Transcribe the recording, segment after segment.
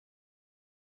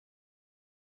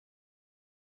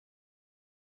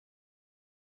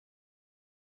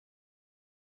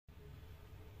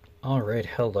Alright,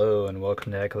 hello and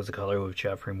welcome to Echoes of Color with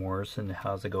Jefferey Morrison.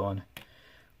 How's it going?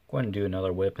 Going to do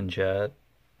another whip and chat.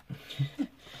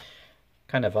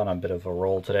 Kind of on a bit of a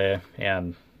roll today,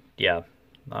 and yeah,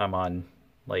 I'm on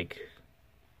like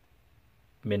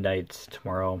midnight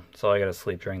tomorrow, so I gotta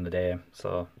sleep during the day.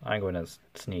 So I'm going to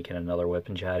sneak in another whip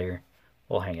and chat here.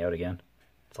 We'll hang out again.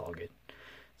 It's all good.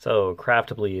 So,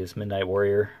 Craftably is Midnight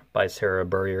Warrior by Sarah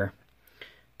Burrier.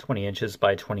 20 inches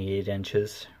by 28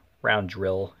 inches. Round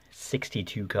drill,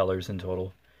 62 colors in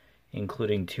total,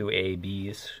 including 2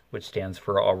 ABs, which stands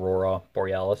for Aurora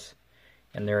Borealis.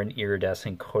 And they're an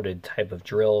iridescent coated type of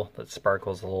drill that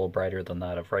sparkles a little brighter than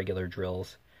that of regular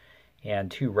drills.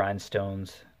 And 2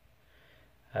 rhinestones,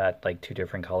 like 2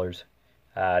 different colors.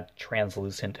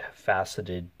 Translucent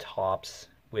faceted tops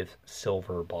with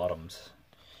silver bottoms.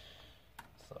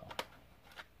 So,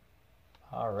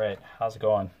 alright, how's it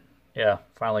going? Yeah,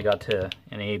 finally got to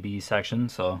an AB section,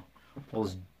 so we'll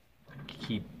just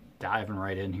keep diving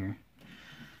right in here.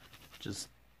 Just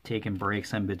taking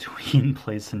breaks in between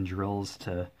placing drills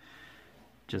to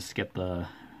just get the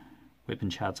whip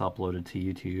and chats uploaded to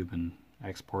YouTube and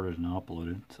exported and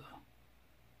uploaded. So,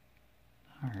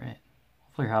 alright.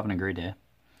 Hopefully you're having a great day.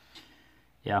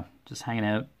 Yeah, just hanging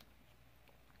out.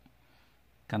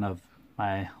 Kind of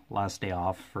my last day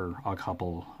off for a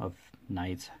couple of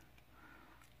nights.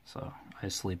 So I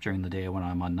sleep during the day when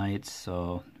I'm on nights,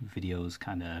 so videos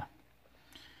kind of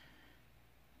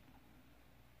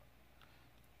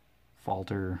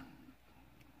falter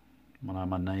when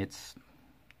I'm on nights,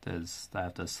 because I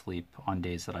have to sleep on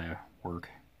days that I work.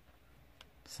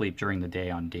 Sleep during the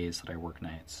day on days that I work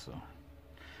nights, so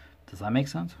does that make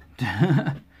sense?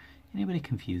 Anybody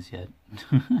confused yet?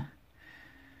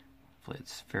 Hopefully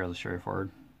it's fairly straightforward.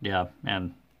 Yeah,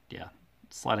 and yeah,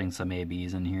 sliding some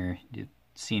ABs in here. You've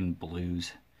seen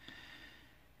blues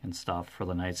and stuff for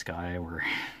the night sky, where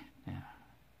yeah,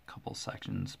 a couple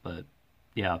sections, but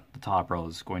yeah, the top row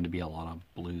is going to be a lot of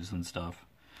blues and stuff.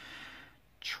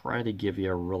 Try to give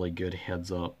you a really good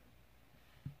heads up.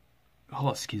 Oh,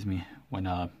 excuse me. When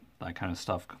that kind of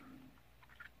stuff,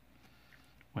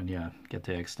 when you get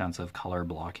the extensive color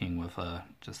blocking with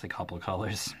just a couple of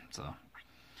colors, so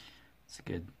it's a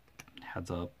good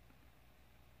heads up.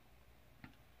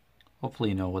 Hopefully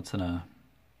you know what's in a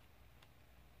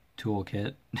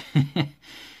toolkit.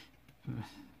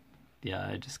 Yeah,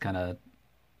 I just kind of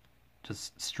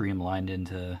streamlined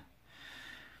into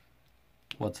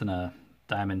what's in a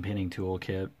diamond painting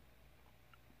toolkit.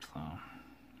 So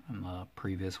in the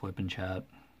previous whip and chat,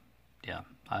 yeah,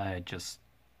 I just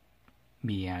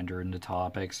meander into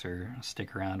topics or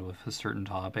stick around with a certain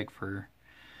topic for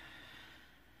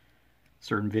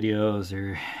certain videos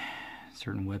or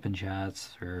certain whip and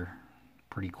chats, or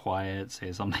pretty quiet,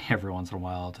 say something every once in a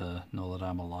while to know that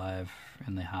I'm alive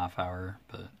in the half hour,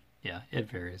 but yeah, it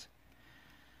varies.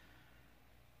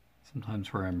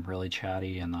 Sometimes where I'm really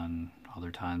chatty, and then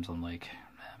other times I'm like,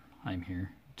 I'm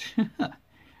here.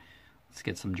 Let's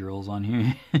get some drills on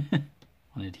here.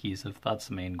 On adhesive, that's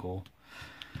the main goal.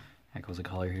 Echoes of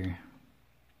Color here.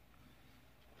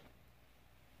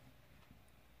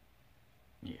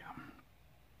 Yeah.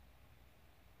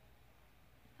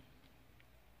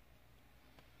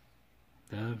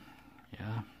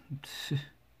 Yeah.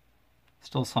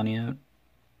 Still sunny out.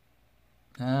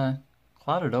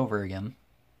 Clouded over again.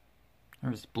 There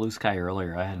was blue sky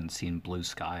earlier. I hadn't seen blue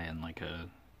sky in like a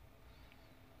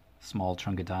small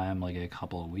chunk of time, like a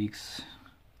couple of weeks.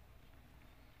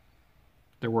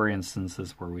 There were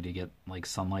instances where we did get like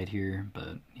sunlight here,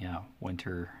 but yeah,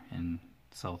 winter in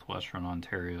southwestern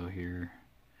Ontario here.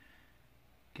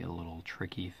 Get a little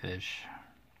tricky fish.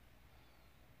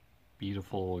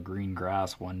 Beautiful green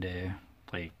grass one day,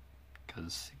 like,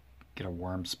 because get a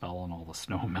warm spell and all the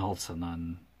snow melts, and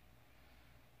then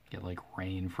get like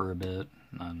rain for a bit,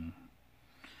 and then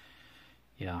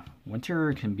yeah,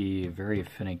 winter can be very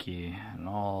finicky, and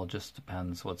all just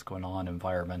depends what's going on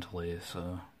environmentally.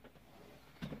 So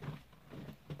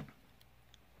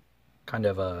kind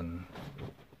of a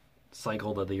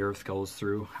cycle that the earth goes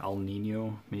through. El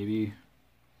Nino, maybe.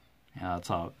 Yeah, it's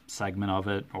a segment of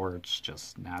it, or it's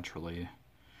just naturally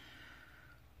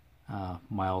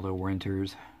milder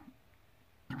winters.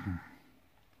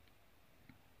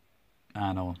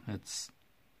 I know, it's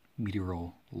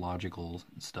meteorological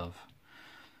stuff.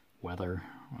 Weather,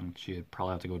 which you'd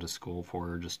probably have to go to school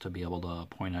for just to be able to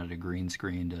point at a green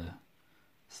screen to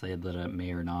say that it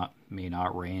may or may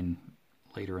not rain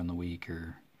later in the week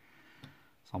or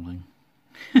something.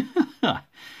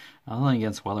 Nothing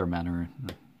against weathermen or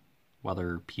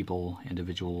weather people,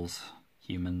 individuals,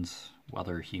 humans,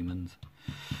 weather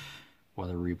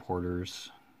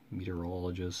reporters,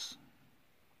 meteorologists.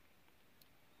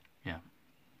 yeah,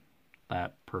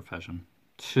 that profession.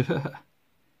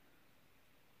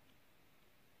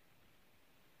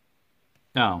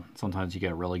 No, sometimes you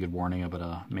get a really good warning about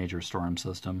a major storm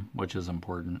system, which is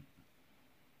important.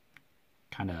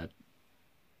 Kind of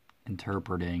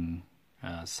interpreting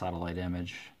a satellite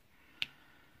image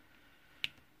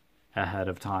ahead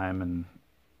of time and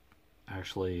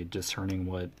actually discerning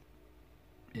what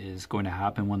is going to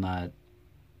happen when that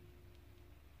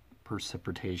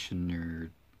precipitation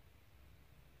or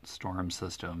storm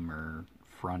system or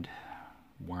front,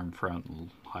 warm front,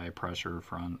 high pressure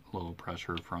front, low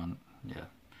pressure front. Yeah,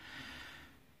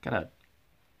 gotta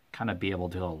kind of be able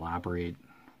to elaborate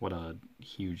what a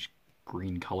huge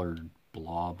green colored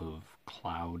blob of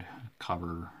cloud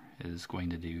cover is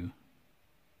going to do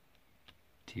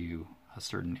to a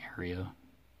certain area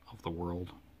of the world,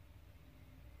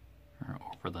 or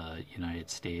over the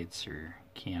United States or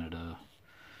Canada.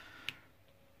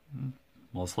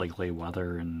 Most likely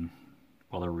weather and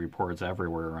weather reports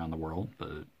everywhere around the world,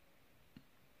 but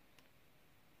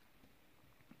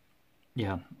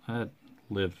yeah, I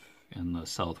live in the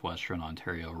southwestern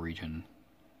Ontario region,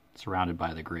 surrounded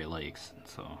by the Great Lakes,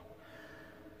 so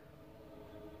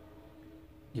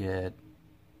you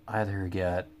either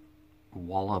get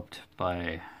walloped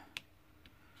by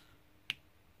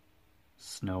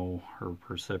snow or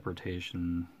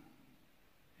precipitation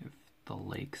if the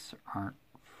lakes aren't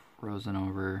frozen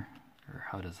over, or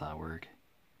how does that work?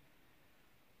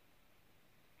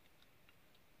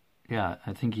 Yeah,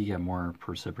 I think you get more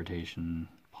precipitation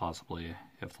possibly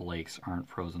if the lakes aren't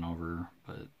frozen over,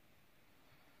 but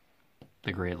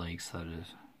the Great Lakes, that is.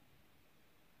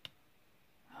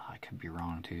 I could be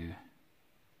wrong too.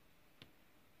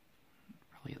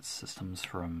 Probably it's systems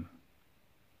from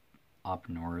up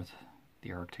north,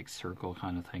 the Arctic Circle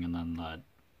kind of thing, and then that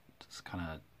just kind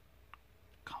of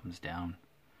comes down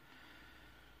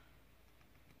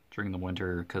during the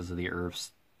winter because of the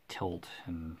Earth's tilt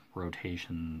and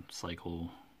rotation cycle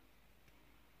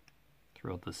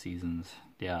throughout the seasons.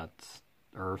 Yeah,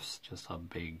 Earth's just a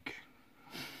big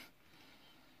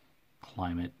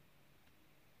climate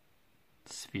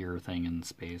sphere thing in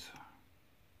space,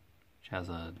 which has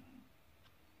an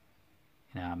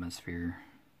atmosphere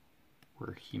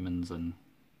where humans and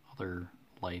other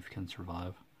life can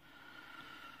survive.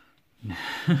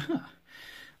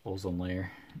 Ozone layer.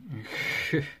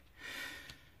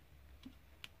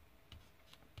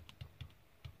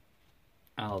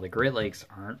 Oh, the Great Lakes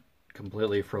aren't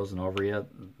completely frozen over yet.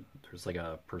 There's like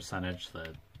a percentage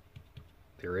that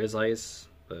there is ice,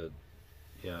 but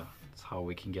yeah, it's how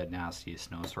we can get nasty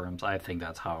snowstorms. I think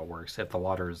that's how it works. If the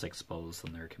water is exposed,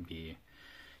 then there can be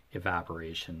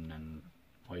evaporation and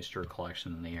moisture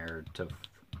collection in the air to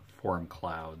form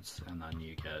clouds, and then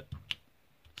you get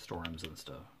storms and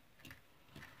stuff.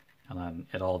 And then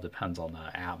it all depends on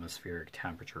the atmospheric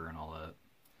temperature and all that.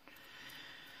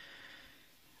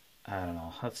 I don't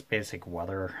know, that's basic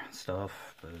weather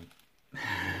stuff, but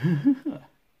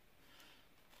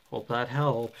hope that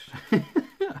helped. What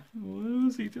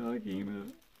was he talking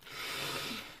about?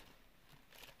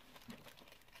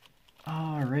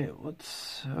 Alright,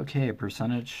 okay,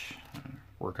 percentage.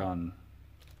 Work on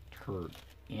her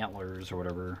antlers or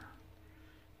whatever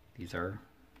these are.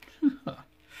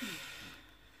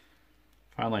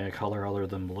 Finally a color other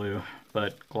than blue,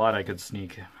 but glad I could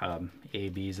sneak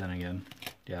ABs in again.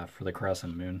 Yeah, for the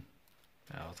crescent moon.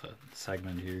 Yeah, with a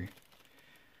segment here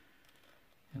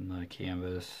in the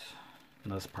canvas,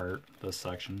 in this part, this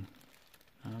section.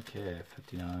 Okay,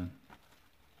 59.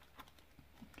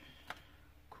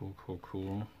 Cool, cool,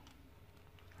 cool.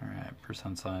 Alright,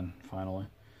 percent sign, finally.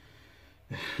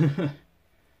 It's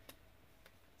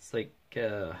like,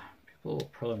 people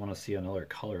probably want to see another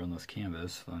color on this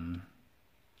canvas than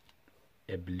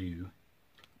a blue.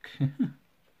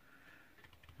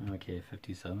 Okay,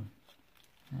 57.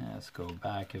 Yeah, let's go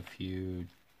back a few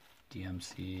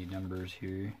DMC numbers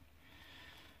here.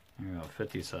 There we go,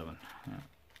 57. Yeah.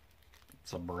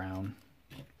 It's a brown.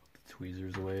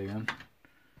 Tweezers away again.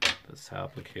 This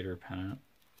applicator pen out.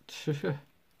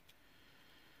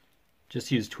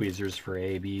 Just use tweezers for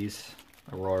ABs.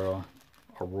 Aurora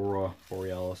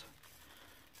Borealis.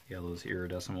 Yeah, those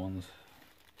iridescent ones.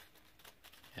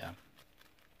 Yeah. You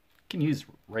can use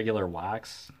regular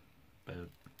wax, but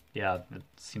yeah, it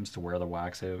seems to wear the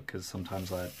wax out because sometimes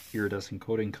that iridescent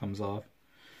coating comes off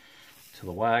to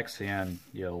the wax, and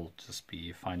you'll just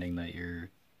be finding that you're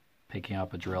picking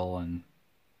up a drill and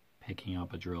picking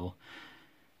up a drill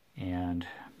and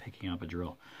picking up a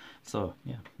drill. So,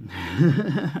 yeah.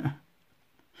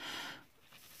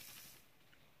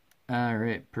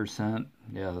 Alright, percent.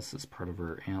 Yeah, this is part of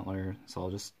her antler. So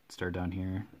I'll just start down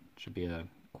here. Should be a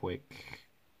quick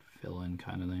fill-in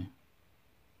kind of thing.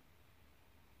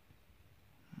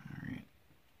 Alright.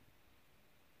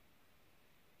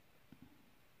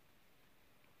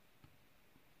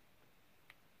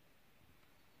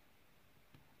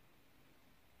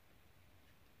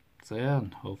 So yeah,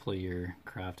 hopefully your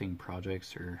crafting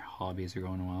projects or hobbies are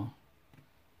going well.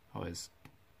 Always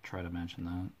try to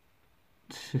mention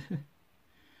that.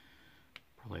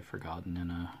 Probably forgotten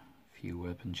in a few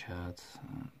WIP and chats.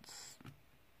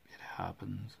 It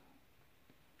happens.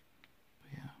 But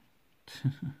yeah.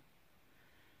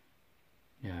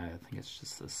 Yeah, I think it's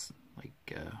just this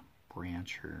like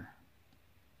branch or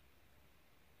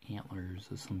antlers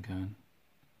of some kind.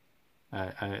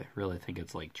 I really think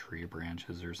it's like tree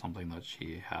branches or something that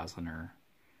she has in her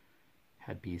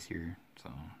headpiece here.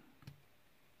 So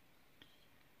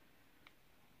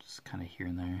just kind of here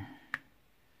and there.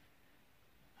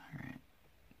 Alright.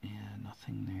 Yeah,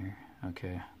 nothing there.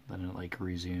 Okay, then it like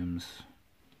resumes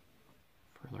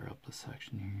further up the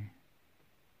section here.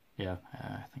 Yeah,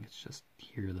 I think it's just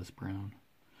here, this brown.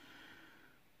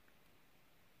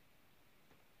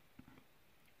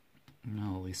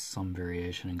 No, at least some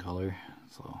variation in color,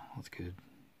 so that's good.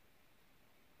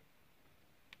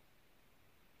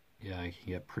 Yeah, I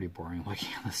can get pretty boring looking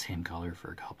at the same color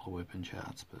for a couple WIP and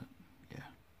chats, but yeah.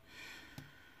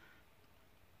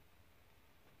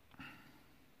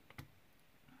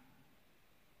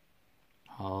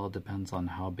 All depends on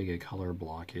how big a color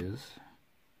block is.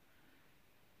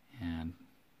 And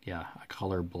yeah, a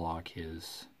color block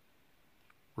is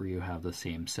where you have the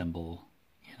same symbol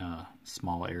in a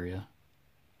small area,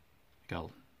 like a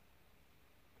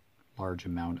large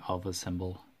amount of a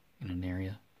symbol in an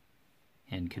area.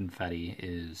 And confetti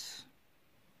is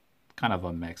kind of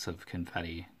a mix of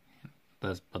confetti,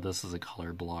 but this is a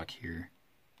color block here,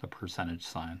 the percentage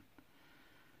sign.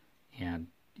 And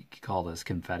you could call this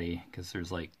confetti because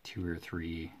there's like 2 or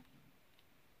 3,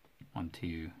 1,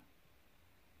 2,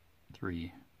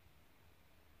 3,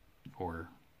 4,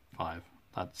 5.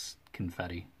 That's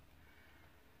confetti.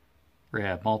 Where you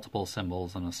have multiple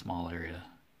symbols in a small area,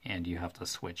 and you have to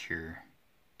switch your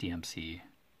DMC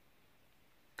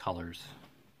colors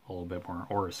a little bit more,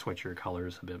 or switch your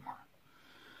colors a bit more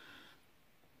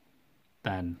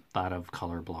than that of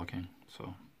color blocking.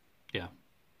 So, yeah.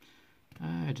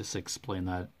 I just explain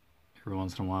that every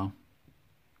once in a while.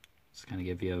 Just kind of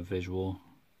give you a visual,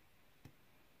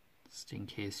 just in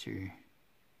case you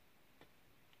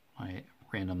might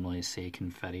randomly say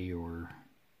confetti or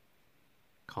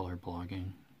color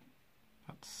blocking.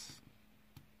 That's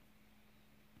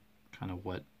kind of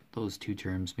what those two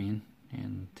terms mean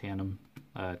in tandem.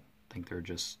 I think they're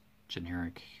just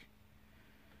generically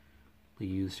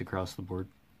used across the board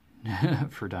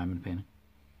for diamond painting.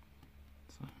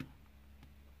 So.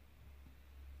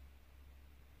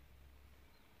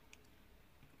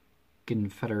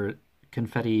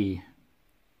 Confetti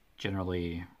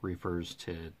generally refers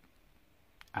to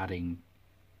adding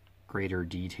greater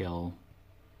detail,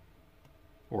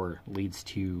 or leads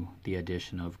to the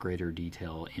addition of greater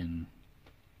detail in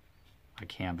a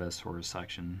canvas or a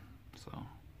section. So,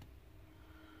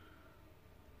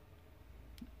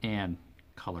 and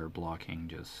color blocking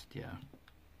just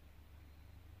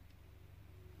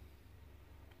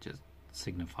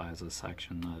signifies a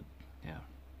section that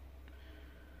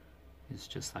is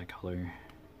just that color.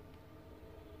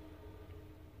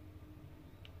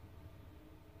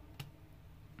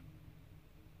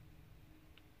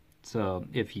 So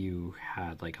if you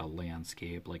had like a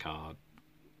landscape, like a, I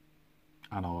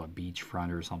don't know, a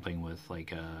beachfront or something with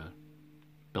like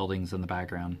buildings in the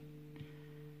background,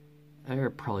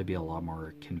 there'd probably be a lot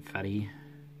more confetti.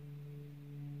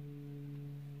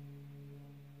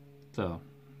 So,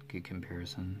 good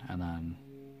comparison. And then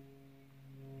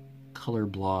color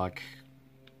block,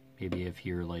 maybe if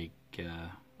you're like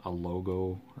a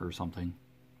logo or something,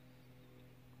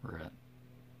 or an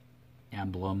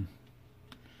emblem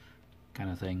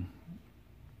kind of thing,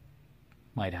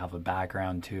 might have a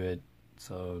background to it.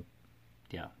 So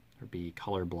yeah, there'd be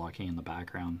color blocking in the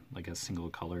background, like a single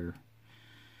color,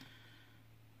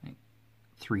 like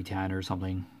 310 or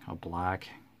something, a black,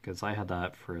 because I had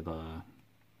that for the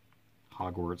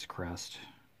Hogwarts crest,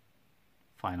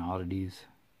 Fine Oddities,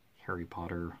 Harry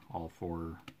Potter, all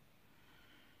 4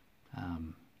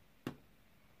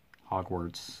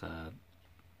 Hogwarts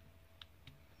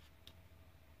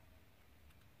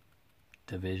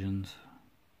divisions.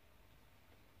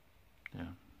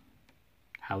 Yeah.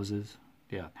 Houses.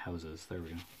 Yeah, houses. There we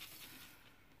go.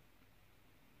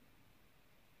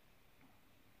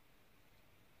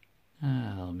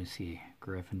 Let me see.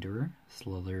 Gryffindor,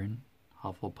 Slytherin,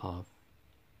 Hufflepuff,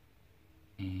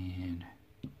 and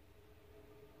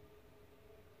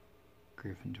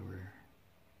Gryffindor,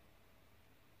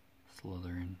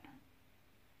 Slytherin,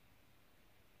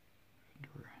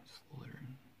 Gryffindor,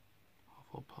 Slytherin,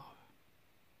 Hufflepuff,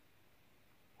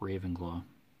 Ravenclaw.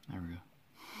 There we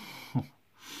go.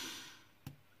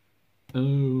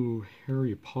 Oh,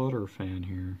 Harry Potter fan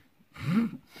here.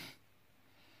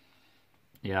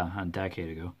 Yeah, a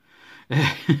decade ago.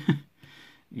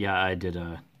 Yeah, I did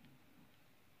a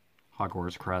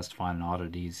Hogwarts Crest Fine and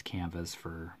Oddities canvas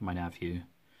for my nephew.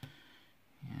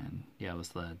 And yeah, it was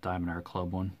the Diamond Art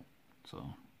Club one. So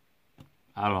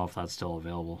I don't know if that's still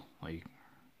available. Like,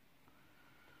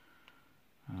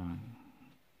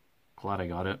 glad I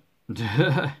got it.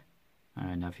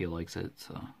 My nephew likes it,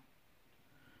 so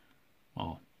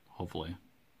well, hopefully.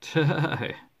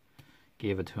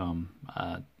 Gave it to him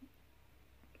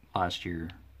last year,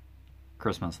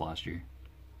 Christmas last year.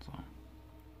 So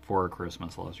for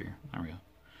Christmas last year. There we go.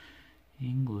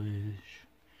 English.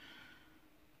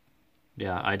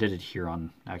 Yeah, I did it here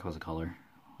on Echoes of Color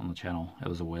on the channel. It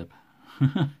was a WIP.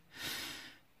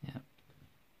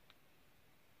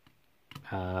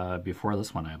 Yeah. Before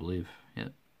this one, I believe. Yeah.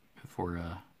 Before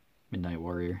Midnight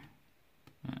Warrior.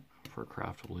 Yeah. For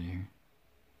Craftable here.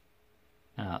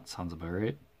 Yeah, that sounds about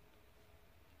right.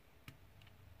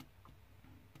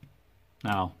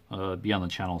 Now, be on the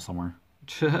channel somewhere.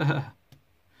 In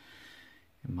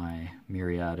my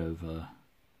myriad of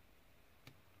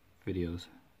videos.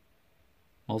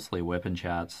 Mostly WIP and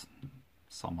chats,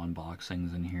 some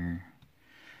unboxings in here.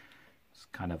 It's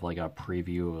kind of like a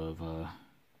preview of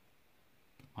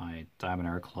my Diamond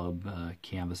Art Club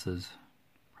canvases.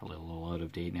 Probably a little out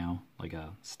of date now, like a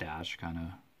stash kind of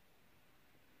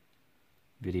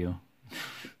video.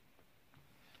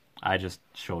 I just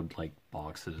showed like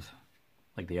boxes,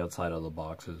 like the outside of the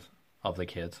boxes of the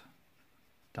kits.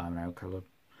 Diamond Art Club.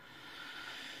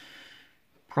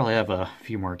 Probably have a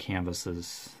few more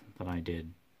canvases than I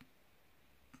did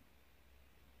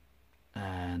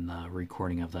and the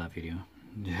recording of that video.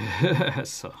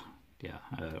 So yeah,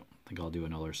 I don't think I'll do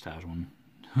another stash one.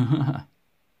 I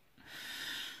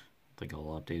think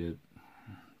I'll update it.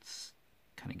 It's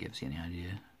kind of gives you an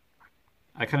idea.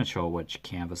 I kind of show which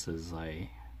canvases I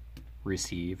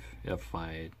receive if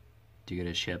I do get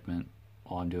a shipment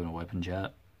while I'm doing a weapon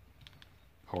chat,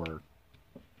 or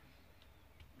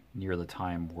near the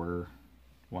time where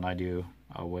when I do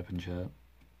a weapon chat.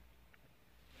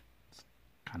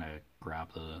 Kind of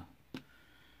grab the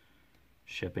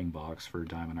shipping box for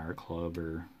Diamond Art Club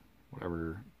or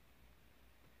whatever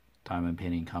diamond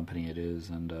painting company it is,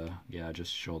 and yeah,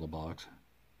 just show the box.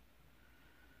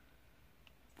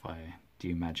 If I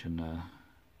do mention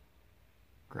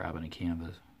grabbing a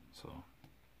canvas, so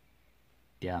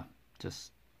yeah,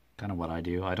 just kind of what I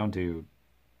do. I don't do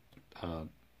a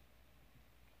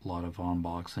lot of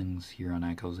unboxings here on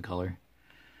Echoes of Color.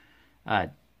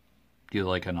 I do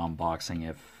like an unboxing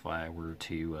if I were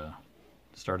to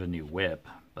start a new WIP,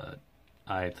 but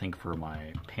I think for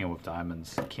my Paint with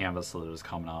Diamonds canvas that is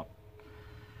coming up,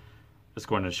 just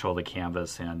going to show the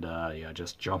canvas and yeah,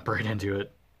 just jump right into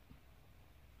it.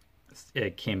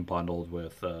 It came bundled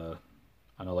with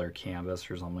another canvas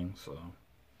or something, so,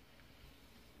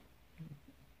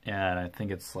 and I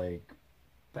think it's like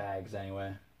bags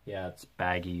anyway. Yeah, it's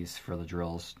baggies for the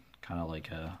drills, kind of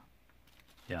like a,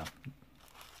 yeah,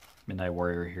 Midnight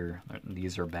Warrior here.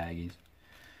 These are baggies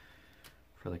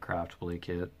for the Craftable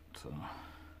kit, so I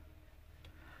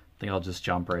think I'll just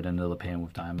jump right into the Paint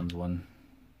with Diamonds one.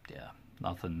 Yeah,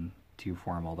 nothing too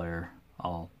formal there.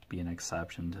 I'll be an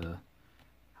exception to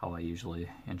how I usually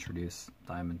introduce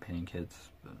diamond painting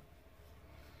kits,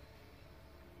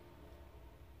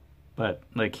 but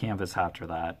the canvas after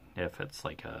that, if it's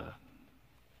like a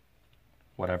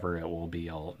whatever it will be,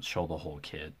 I'll show the whole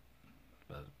kit.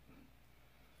 But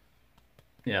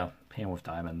yeah, Paint with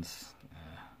Diamonds.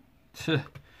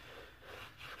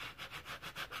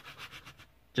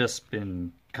 Just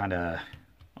been kind of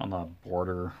on the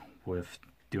border with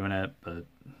doing it, but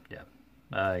yeah,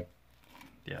 I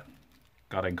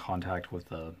got in contact with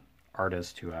the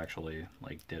artist who actually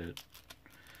like did it,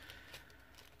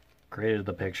 created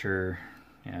the picture,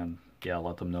 and yeah,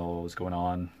 let them know what was going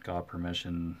on, got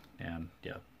permission, and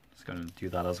yeah, it's going to do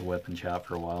that as a whip and chat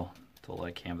for a while until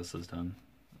that canvas is done.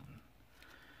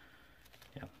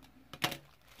 Yeah,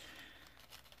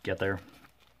 get there.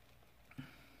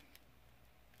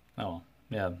 Oh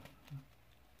yeah,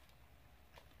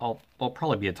 I'll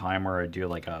probably be a time where I do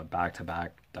like a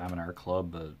back-to-back Diamond Art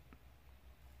Club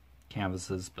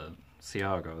canvases, but see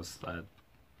how it goes. I'm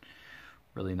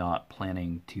really not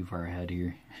planning too far ahead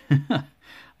here. I'm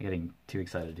getting too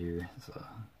excited here, so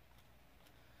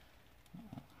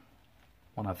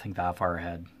when I think that far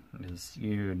ahead, is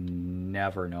you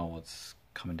never know what's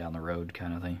coming down the road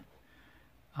kind of thing.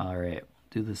 Alright,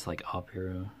 do this like up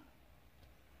arrow.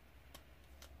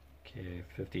 Okay,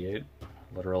 58.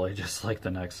 Literally just like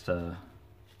the next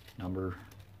number,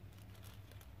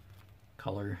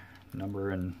 color,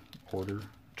 number, and order.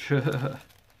 Alright.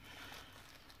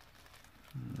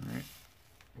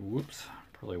 Whoops,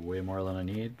 probably way more than I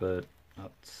need, but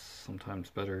that's sometimes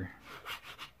better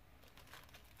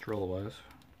drill wise.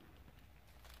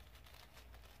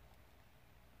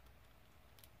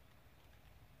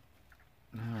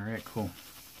 Alright, cool.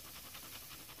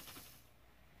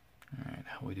 Alright,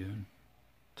 how we doing?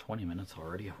 20 minutes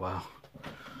already? Wow.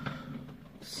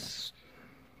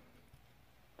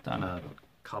 Done a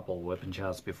couple whipping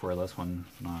chats before this one,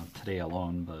 not today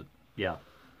alone, but yeah,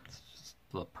 it's just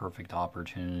the perfect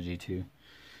opportunity to.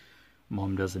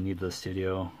 Mom doesn't need the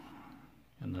studio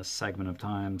in this segment of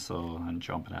time, so I'm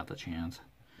jumping at the chance.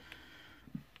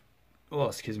 Oh,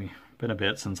 excuse me. Been a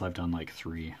bit since I've done like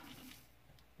 3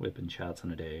 whipping chats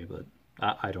in a day, but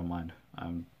I don't mind.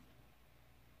 I'm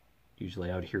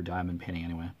usually out here diamond painting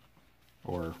anyway,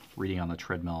 or reading on the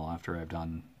treadmill after I've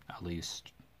done at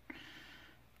least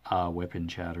a whipping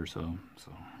chat or so.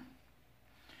 So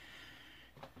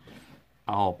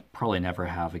I'll probably never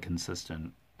have a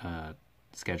consistent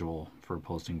schedule for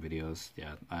posting videos.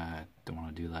 Yeah, I don't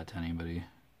want to do that to anybody.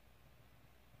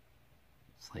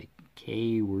 It's like,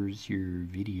 okay, where's your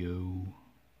video?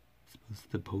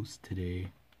 Supposed to post today.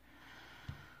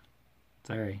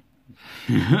 Sorry.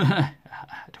 I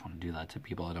don't want to do that to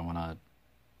people. I don't want to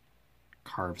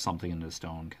carve something into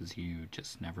stone, because you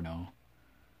just never know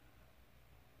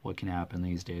what can happen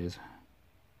these days.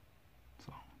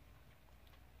 So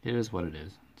it is what it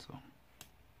is. So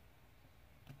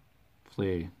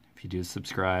hopefully if you do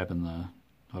subscribe and the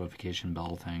notification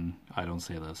bell thing, I don't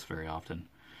say this very often,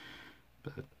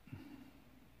 but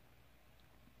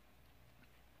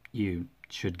you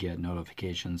should get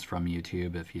notifications from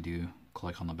YouTube if you do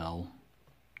click on the bell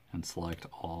and select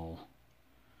all.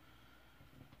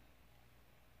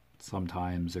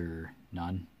 Sometimes or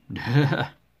none. I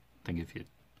think if you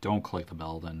don't click the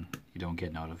bell, then you don't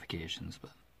get notifications,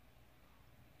 but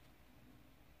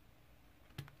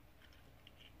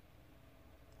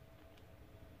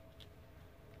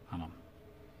I don't know.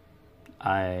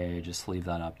 I just leave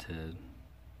that up to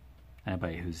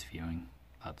anybody who's viewing.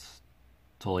 That's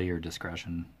totally your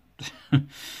discretion.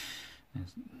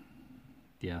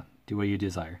 Yeah, do what you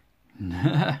desire.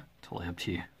 Totally up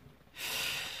to you.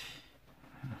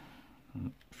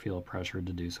 Don't feel pressured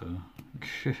to do so.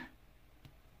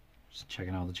 Just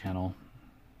checking out the channel.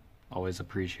 Always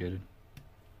appreciated.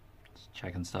 Just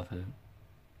checking stuff out.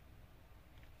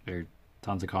 There's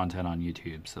tons of content on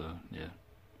YouTube, so yeah.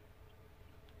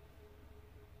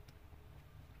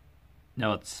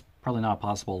 No, it's probably not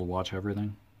possible to watch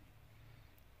everything.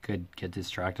 Could get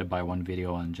distracted by one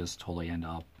video and just totally end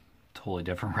up totally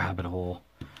different rabbit hole.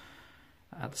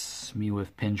 That's me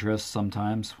with Pinterest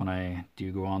sometimes when I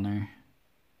do go on there.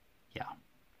 Yeah.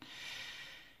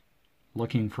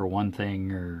 Looking for one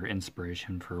thing or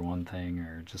inspiration for one thing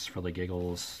or just for the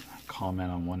giggles,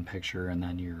 comment on one picture and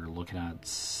then you're looking at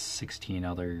 16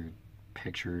 other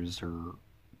pictures or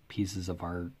pieces of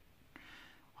art,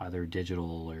 either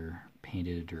digital or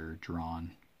painted or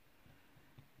drawn.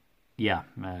 Yeah,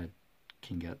 I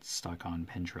can get stuck on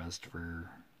Pinterest for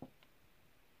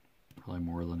probably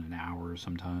more than an hour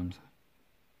sometimes,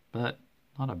 but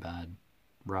not a bad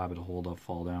rabbit hole to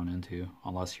fall down into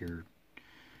unless you're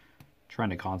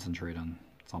trying to concentrate on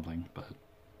something. But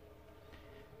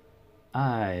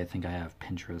I think I have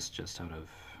Pinterest just out of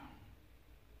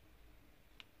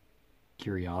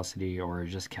curiosity, or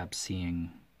just kept seeing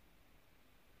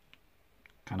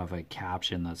kind of a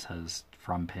caption that says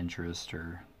from Pinterest,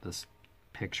 or this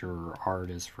picture or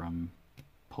art is from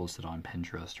posted on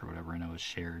Pinterest or whatever, and it was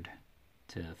shared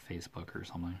to Facebook or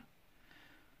something.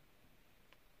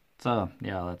 So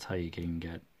yeah, that's how you can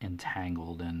get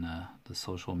entangled in the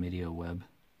social media web,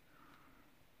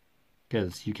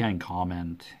 because you can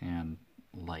comment and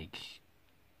like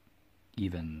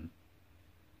even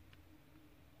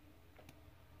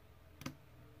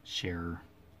share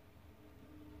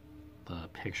the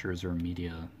pictures or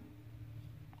media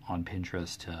on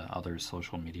Pinterest to other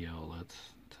social media outlets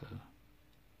to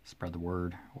spread the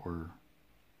word, or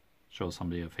show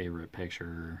somebody a favorite picture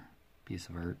or piece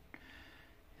of art,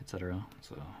 etc.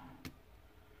 So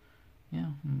yeah,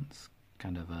 it's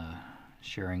kind of a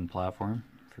sharing platform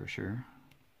for sure.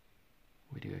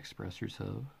 Way to express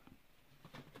yourself.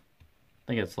 I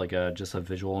think it's like just a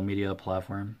visual media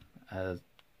platform as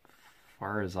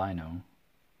far as I know.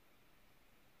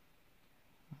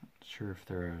 Not sure if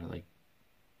there are like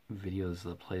videos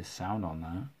that play sound on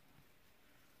that.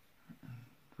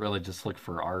 Really just look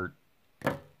for art.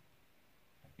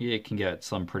 Yeah, it can get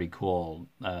some pretty cool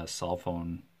cell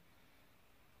phone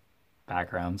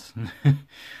backgrounds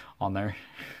on there.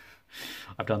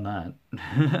 I've done that.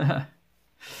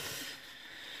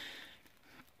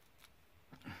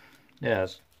 Yeah,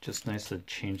 it's just nice to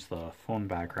change the phone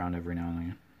background every now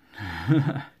and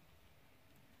then.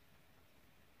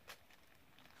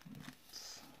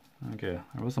 Okay,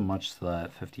 there wasn't much to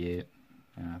that 58.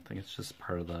 Yeah, I think it's just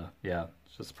part of the,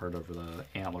 it's just part of the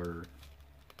antler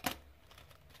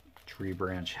tree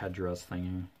branch headdress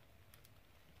thingy.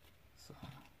 So,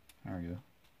 there we go.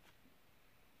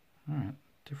 Alright,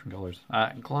 different colors.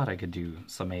 I'm glad I could do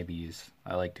some ABs.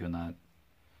 I like doing that.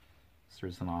 So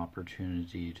there's an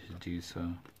opportunity to do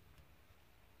so.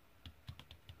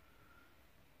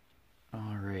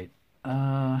 Alright,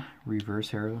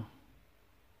 reverse arrow.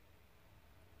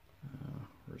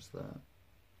 Where's that?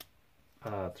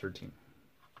 13.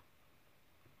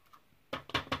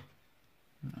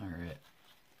 Alright.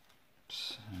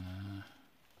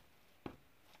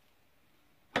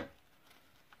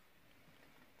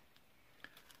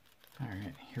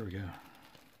 Alright, here we go.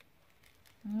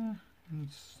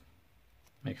 Let's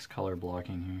mix color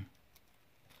blocking here.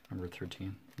 Number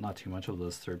 13. Not too much of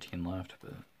this 13 left,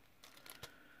 but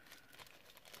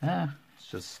it's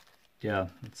just, yeah,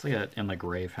 it's like in the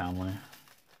gray family.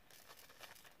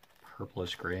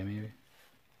 Purplish gray, maybe.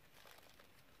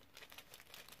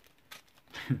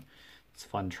 It's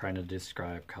fun trying to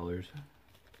describe colors.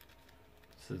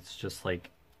 So it's just like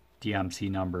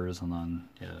DMC numbers and then,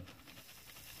 yeah,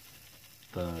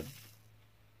 the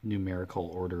numerical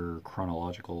order,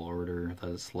 chronological order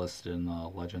that's listed in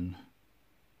the legend.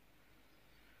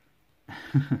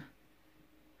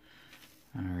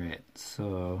 Alright,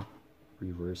 so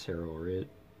reverse arrow, right?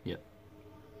 Yep.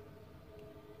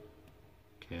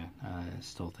 Okay, I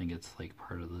still think it's like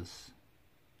part of this.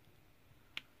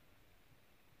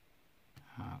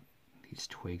 These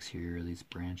twigs here, these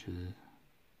branches.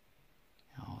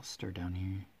 I'll start down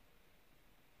here.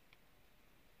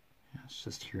 Yeah, it's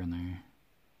just here and there.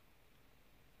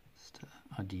 Just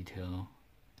a detail.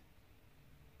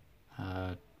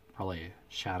 Probably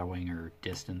shadowing or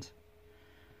distance.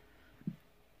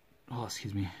 Oh,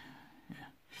 excuse me. Yeah.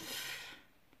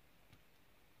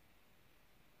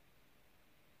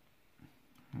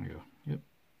 There we go. Yep.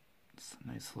 It's a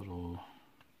nice little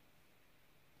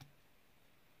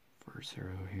reverse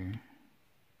arrow here.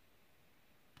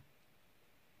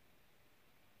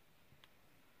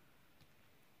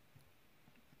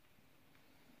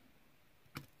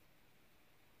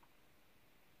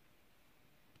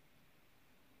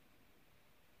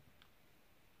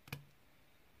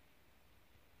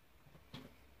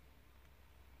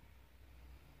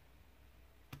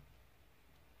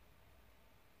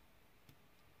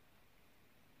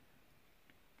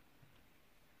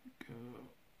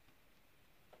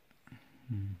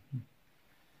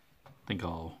 I think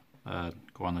I'll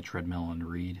go on the treadmill and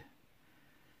read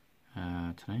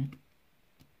tonight.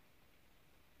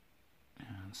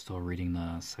 Still reading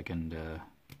the second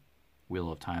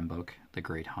Wheel of Time book, The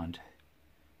Great Hunt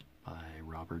by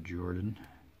Robert Jordan.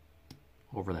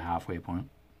 Over the halfway point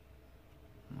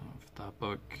of that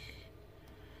book.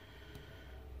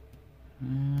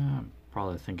 I'm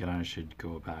probably thinking I should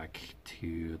go back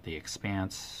to The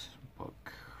Expanse,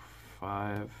 book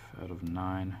 5 out of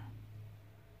 9.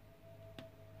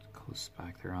 Close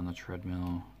back there on the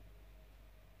treadmill.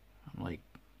 I'm like,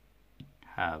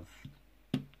 have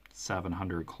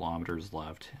 700 kilometers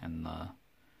left in the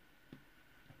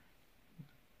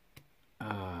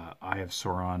Eye of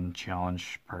Sauron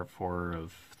challenge, part 4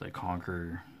 of the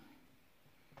Conquer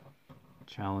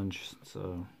challenge.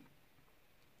 So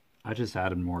I just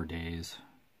added more days.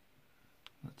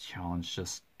 The challenge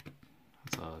just,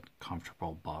 it's a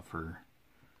comfortable buffer.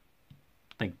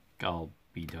 I think I'll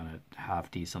be done it half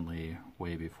decently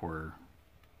way before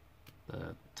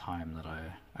the time that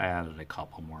I added a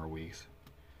couple more weeks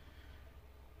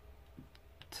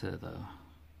to the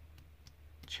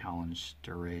challenge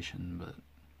duration. But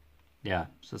yeah,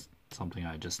 it's just something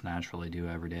I just naturally do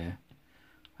every day.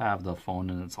 I have the phone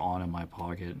and it's on in my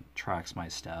pocket, tracks my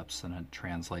steps, and it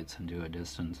translates into a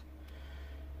distance.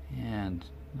 And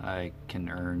I can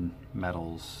earn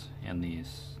medals in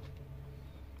these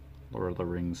Lord of the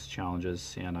Rings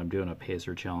challenges, and I'm doing a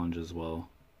Pacer challenge as well,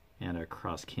 and a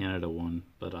Cross Canada one,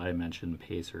 but I mentioned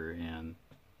Pacer and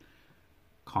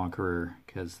Conqueror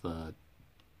because the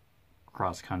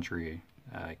cross country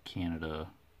Canada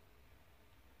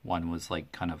one was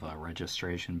like kind of a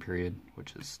registration period,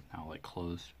 which is now like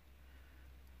closed.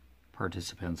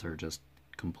 Participants are just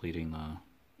completing the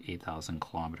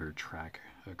 8,000-kilometer trek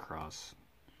across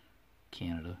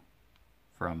Canada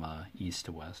from east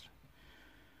to west.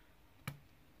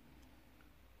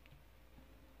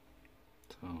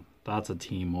 So that's a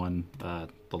team one.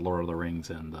 The Lord of the Rings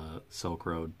and the Silk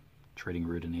Road trading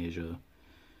route in Asia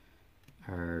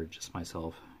are just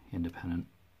myself, independent.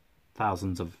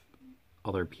 Thousands of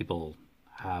other people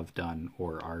have done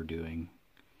or are doing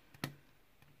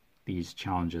these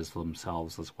challenges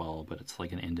themselves as well, but it's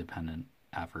like an independent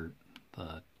effort.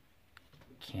 The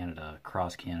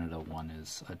cross Canada one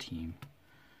is a team.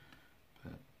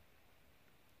 But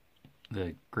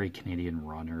the Great Canadian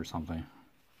Run or something.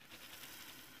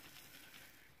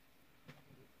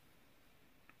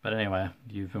 But anyway,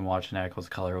 you've been watching Echoes of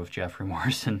Color with Jeffery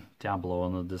Morrison. Down below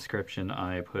in the description,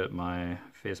 I put my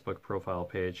Facebook profile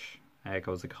page,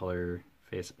 Echoes of Color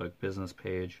Facebook business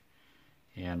page,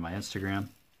 and my Instagram.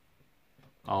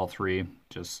 All three,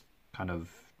 just kind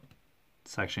of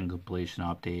section completion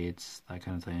updates, that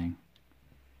kind of thing.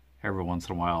 Every once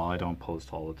in a while, I don't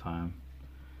post all the time,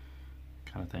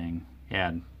 kind of thing.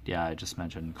 And yeah, I just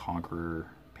mentioned Conqueror,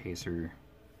 Pacer.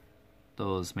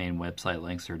 Those main website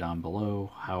links are down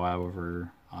below.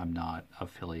 However, I'm not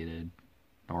affiliated,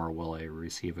 nor will I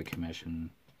receive a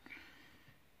commission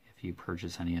if you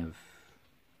purchase any of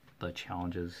the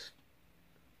challenges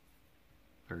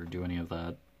or do any of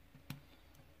that.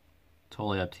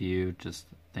 Totally up to you. Just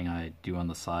the thing I do on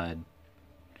the side.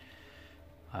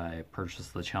 I purchase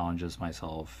the challenges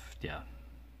myself. Yeah.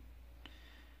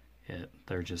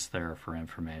 They're just there for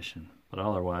information. But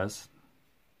otherwise,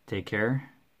 take care.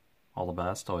 All the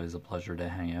best. Always a pleasure to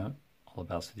hang out. All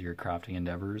the best with your crafting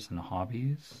endeavors and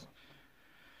hobbies.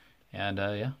 And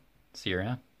yeah, see you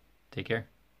around. Take care.